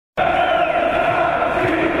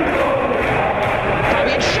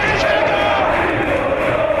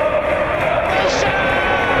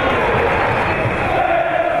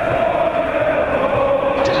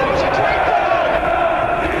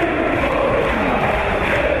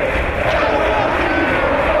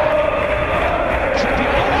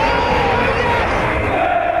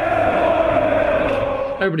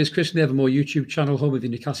Hi everybody, it's Chris from the Evermore YouTube channel, home of the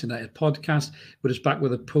Newcastle United podcast. We're just back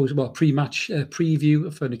with a pre-match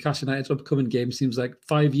preview for Newcastle United's upcoming game. Seems like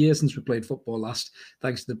 5 years since we played football last,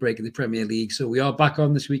 thanks to the break of the Premier League. So we are back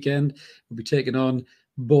on this weekend. We'll be taking on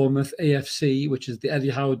Bournemouth AFC, which is the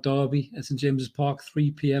Eddie Howe derby at St James's Park,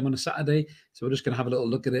 3 p.m. on a Saturday. So we're just going to have a little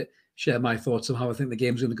look at it, share my thoughts on how I think the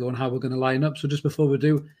game's going to go and how we're going to line up. So just before we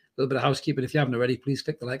do, a little bit of housekeeping. If you haven't already, please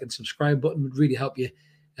click the like and subscribe button. It would really help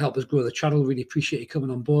us grow the channel. Really appreciate you coming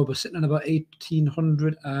on board. We're sitting at about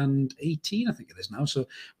 1,818, I think it is now. So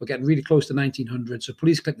we're getting really close to 1,900. So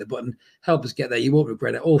please click the button, help us get there. You won't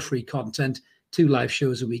regret it. All free content, 2 live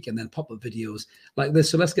shows a week, and then pop-up videos like this.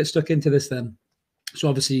 So let's get stuck into this then. So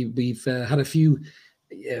obviously we've had a few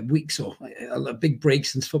weeks or a big break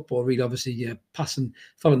since football. Really, obviously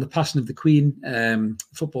following the passing of the Queen.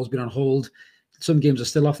 Football's been on hold. Some games are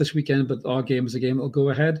still off this weekend, but our game is a game that will go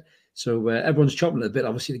ahead. So everyone's chopping a bit,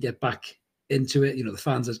 obviously, to get back into it. You know, the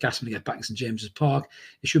fans are gasping to get back to St James's Park.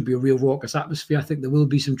 It should be a real raucous atmosphere. I think there will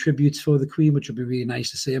be some tributes for the Queen, which will be really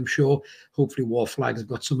nice to see, I'm sure. Hopefully War Flags have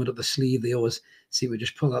got something up the sleeve. They always seem to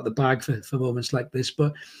just pull out the bag for moments like this.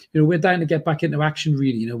 But, you know, we're dying to get back into action,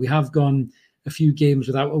 really. You know, we have gone a few games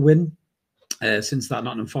without a win since that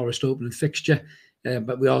Nottingham Forest opening fixture.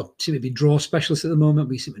 But we all seem to be draw specialists at the moment.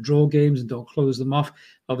 We seem to draw games and don't close them off.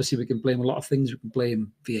 Obviously, we can blame a lot of things. We can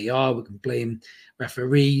blame VAR. We can blame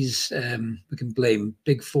referees. We can blame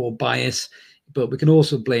Big Four bias. But we can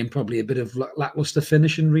also blame probably a bit of lackluster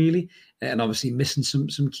finishing, really, and obviously missing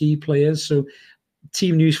some key players. So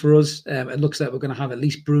team news for us, it looks like we're going to have at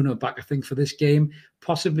least Bruno back, I think, for this game.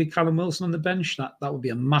 Possibly Callum Wilson on the bench. That would be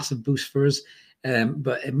a massive boost for us.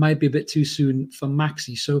 But it might be a bit too soon for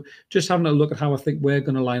Maxi. So just having a look at how I think we're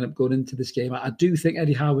going to line up going into this game. I do think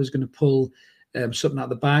Eddie Howe is going to pull something out of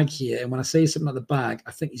the bag here. And when I say something out of the bag,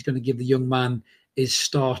 I think he's going to give the young man his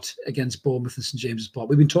start against Bournemouth and St James's Park.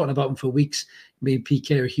 We've been talking about him for weeks. Me and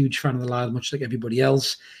PK are a huge fan of the lad, much like everybody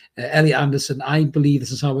else. Elliot Anderson, I believe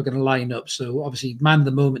this is how we're going to line up. So obviously, man of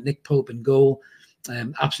the moment, Nick Pope in goal.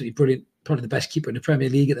 Absolutely brilliant. Probably the best keeper in the Premier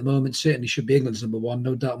League at the moment. Certainly should be England's number one.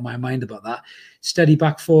 No doubt in my mind about that. Steady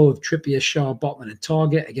back four of Trippier, Shaw, Botman and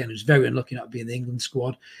Target. Again, who's very unlucky not to be in the England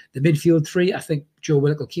squad. The midfield three, I think Joe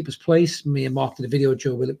Willock will keep his place. Me and Mark did a video of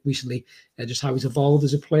Joe Willock recently, just how he's evolved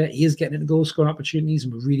as a player. He is getting into goal scoring opportunities,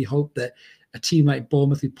 and we really hope that a team like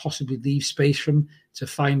Bournemouth, who possibly leave space for him to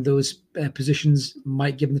find those positions,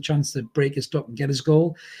 might give him the chance to break his duck and get his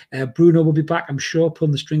goal. Bruno will be back, I'm sure,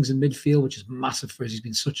 pulling the strings in midfield, which is massive for us. He's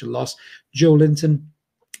been such a loss. Joe Linton,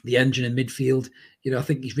 the engine in midfield. You know, I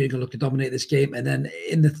think he's really going to look to dominate this game. And then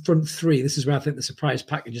in the front three, this is where I think the surprise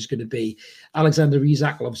package is going to be. Alexander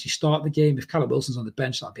Isak will obviously start the game. If Callum Wilson's on the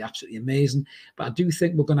bench, that'll be absolutely amazing. But I do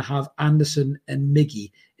think we're going to have Anderson and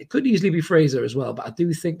Miggy. It could easily be Fraser as well, but I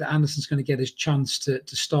do think that Anderson's going to get his chance to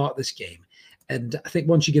start this game. And I think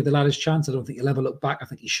once you give the lad his chance, I don't think he'll ever look back. I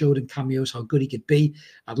think he showed in cameos how good he could be.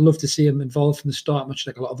 I'd love to see him involved from the start, much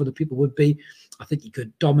like a lot of other people would be. I think he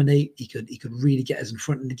could dominate. He could really get us in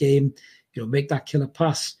front of the game, you know, make that killer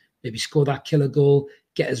pass, maybe score that killer goal,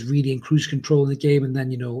 get us really in cruise control in the game. And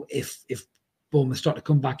then, you know, if Bournemouth start to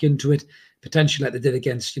come back into it, potentially like they did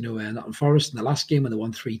against, you know, Nottingham Forest in the last game when they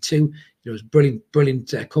won 3-2. You know, it was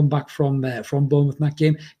brilliant comeback from Bournemouth in that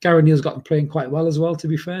game. Gary Neal's got them playing quite well as well, to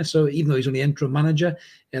be fair. So even though he's only interim manager,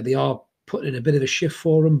 they are putting in a bit of a shift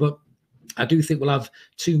for him. But I do think we'll have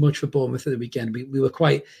too much for Bournemouth at the weekend. We were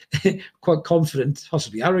quite confident,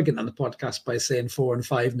 possibly arrogant on the podcast by saying 4 and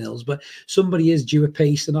 5 nils. But somebody is due a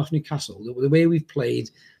pacing off Newcastle. The way we've played,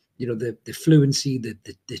 you know, the fluency,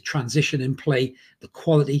 the transition in play, the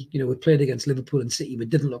quality. You know, we played against Liverpool and City. We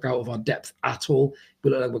didn't look out of our depth at all.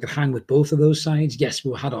 We looked like we could hang with both of those sides. Yes,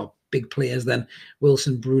 we had our big players then,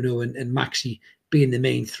 Wilson, Bruno and Maxi being the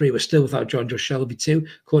main three. We're still without John Joe Shelby too.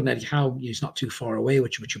 According to Eddie Howe, he's not too far away,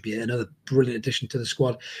 which would be another brilliant addition to the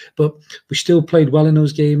squad. But we still played well in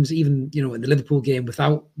those games, even, you know, in the Liverpool game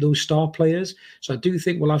without those star players. So I do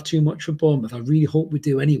think we'll have too much for Bournemouth. I really hope we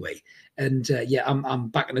do anyway. And yeah, I'm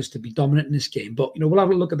backing us to be dominant in this game. But, you know, we'll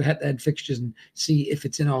have a look at the head-to-head fixtures and see if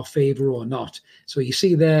it's in our favour or not. So you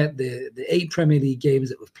see there, the 8 Premier League games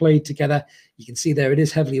that we've played together, you can see there it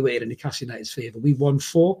is heavily weighted in Newcastle United's favour. We've won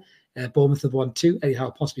 4. Bournemouth have won 2. Eddie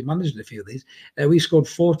Howe possibly managed a few of these. We scored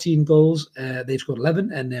 14 goals. They've scored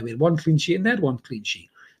 11. And we had 1 clean sheet and they had 1 clean sheet.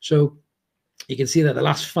 So you can see that the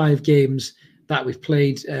last 5 games that we've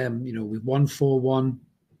played, you know, we've won 4-1,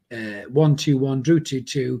 1-2-1, drew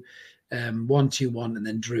 2-2, 1-2-1, and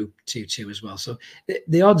then drew 2-2 as well. So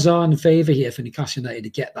the odds are in favour here for Newcastle United to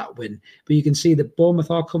get that win. But you can see that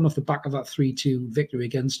Bournemouth are coming off the back of that 3-2 victory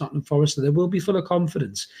against Nottingham Forest, so they will be full of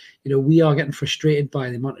confidence. You know, we are getting frustrated by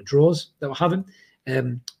the amount of draws that we're having.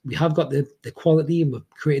 We have got the quality, and we've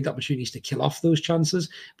created opportunities to kill off those chances.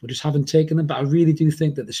 We just haven't taken them. But I really do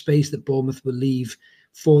think that the space that Bournemouth will leave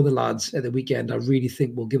for the lads at the weekend, I really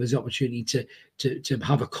think will give us the opportunity to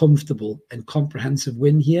have a comfortable and comprehensive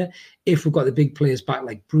win here. If we've got the big players back,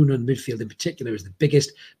 like Bruno in midfield in particular is the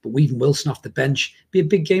biggest, but even Wilson off the bench, be a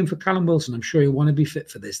big game for Callum Wilson. I'm sure he'll want to be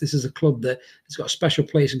fit for this. This is a club that has got a special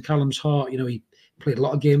place in Callum's heart. You know, he played a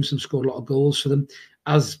lot of games and scored a lot of goals for them,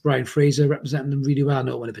 as Brian Fraser representing them really well. I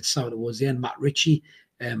know it went a bit sour towards the end. Matt Ritchie,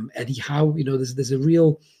 Eddie Howe, you know, there's a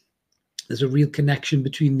real connection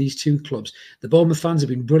between these two clubs. The Bournemouth fans have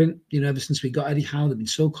been brilliant, you know, ever since we got Eddie Howe. They've been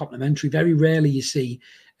so complimentary. Very rarely you see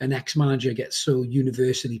an ex-manager get so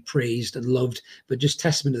universally praised and loved, but just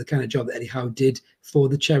testament to the kind of job that Eddie Howe did for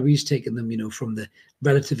the Cherries, taking them, you know, from the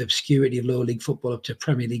relative obscurity of lower league football up to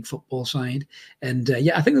Premier League football side. And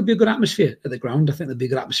yeah, I think there'll be a good atmosphere at the ground. I think there'll be a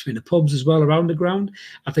good atmosphere in the pubs as well around the ground.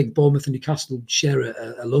 I think Bournemouth and Newcastle share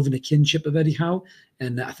a love and a kinship of Eddie Howe.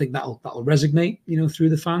 And I think that'll resonate, you know, through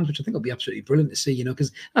the fans, which I think will be absolutely brilliant to see, you know,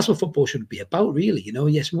 because that's what football should be about, really. You know,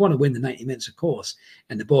 yes, we want to win the 90 minutes, of course,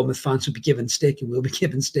 and the Bournemouth fans will be given stick and we'll be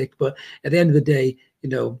given stick. But at the end of the day, you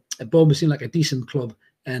know, Bournemouth seem like a decent club.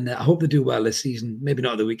 And I hope they do well this season. Maybe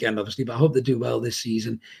not the weekend, obviously, but I hope they do well this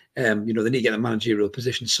season. You know, they need to get the managerial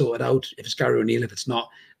position sorted out. If it's Gary O'Neill, if it's not,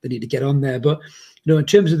 they need to get on there. But, you know, in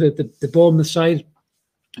terms of the Bournemouth side,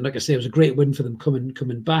 and like I say, it was a great win for them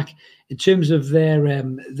coming back. In terms of their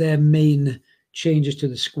main changes to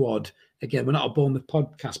the squad, again, we're not a Bournemouth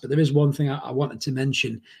podcast, but there is one thing I wanted to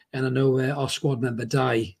mention, and I know our squad member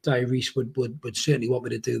Di Reese would certainly want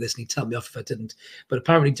me to do this, and he'd tell me off if I didn't. But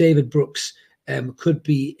apparently David Brooks could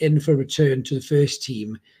be in for a return to the first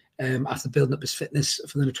team after building up his fitness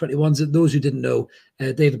for the under-21s. And those who didn't know,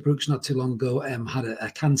 David Brooks not too long ago had a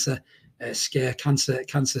cancer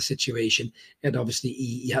situation, and obviously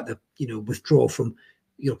he had to, you know, withdraw from,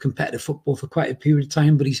 you know, competitive football for quite a period of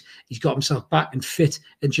time, but he's got himself back and fit.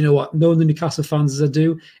 And you know what, knowing the Newcastle fans as I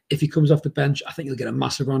do, if he comes off the bench, I think he'll get a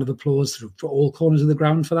massive round of applause for all corners of the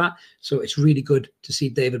ground for that. So it's really good to see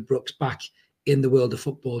David Brooks back in the world of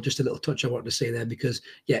football. Just a little touch I wanted to say there, because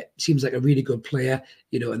yeah, it seems like a really good player,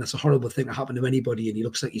 you know, and that's a horrible thing to happen to anybody, and he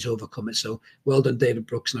looks like he's overcome it. So well done, David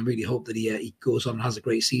Brooks, and I really hope that he goes on and has a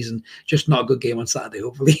great season. Just not a good game on Saturday,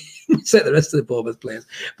 hopefully. Set the rest of the Bournemouth players.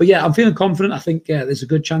 But yeah, I'm feeling confident. I think there's a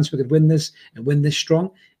good chance we could win this and win this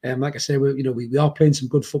strong. Like I say, we are playing some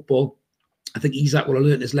good football. I think Isak will have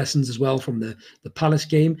learned his lessons as well from the Palace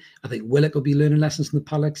game. I think Willock will be learning lessons from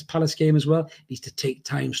the Palace game as well. He needs to take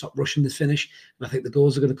time, stop rushing the finish. And I think the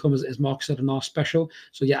goals are going to come, as Mark said, in our special.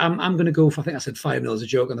 So yeah, I'm going to go for, I think I said 5-0 as a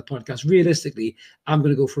joke on the podcast. Realistically, I'm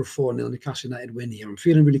going to go for a 4-0 Newcastle United win here. I'm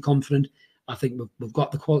feeling really confident. I think we've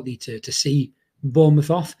got the quality to see Bournemouth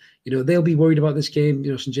off. You know, they'll be worried about this game. You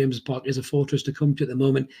know, St James's Park is a fortress to come to at the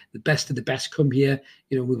moment. The best of the best come here.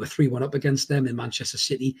 You know, we were 3-1 up against them in Manchester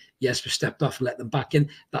City. Yes, we stepped off and let them back in.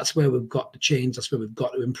 That's where we've got to change. That's where we've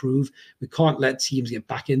got to improve. We can't let teams get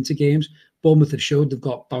back into games. Bournemouth have showed they've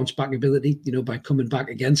got bounce back ability, you know, by coming back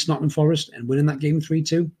against Nottingham Forest and winning that game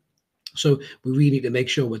 3-2. So we really need to make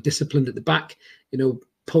sure we're disciplined at the back. You know,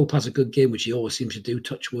 Pope has a good game, which he always seems to do.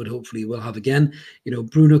 Touch wood, hopefully he will have again. You know,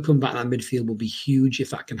 Bruno come back in that midfield will be huge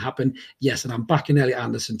if that can happen. Yes, and I'm backing Elliot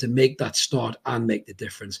Anderson to make that start and make the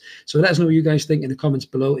difference. So let us know what you guys think in the comments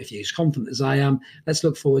below. If you're as confident as I am, let's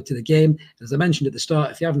look forward to the game. As I mentioned at the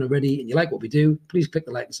start, if you haven't already and you like what we do, please click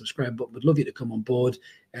the like and subscribe button. We'd love you to come on board.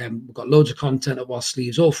 We've got loads of content up our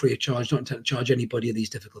sleeves, all free of charge. Don't intend to charge anybody at these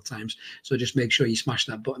difficult times. So just make sure you smash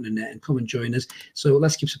that button and come and join us. So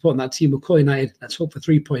let's keep supporting that team. We'll call United. Let's hope for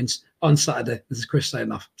 3 points on Saturday. This is Chris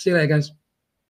signing off. See you later, guys.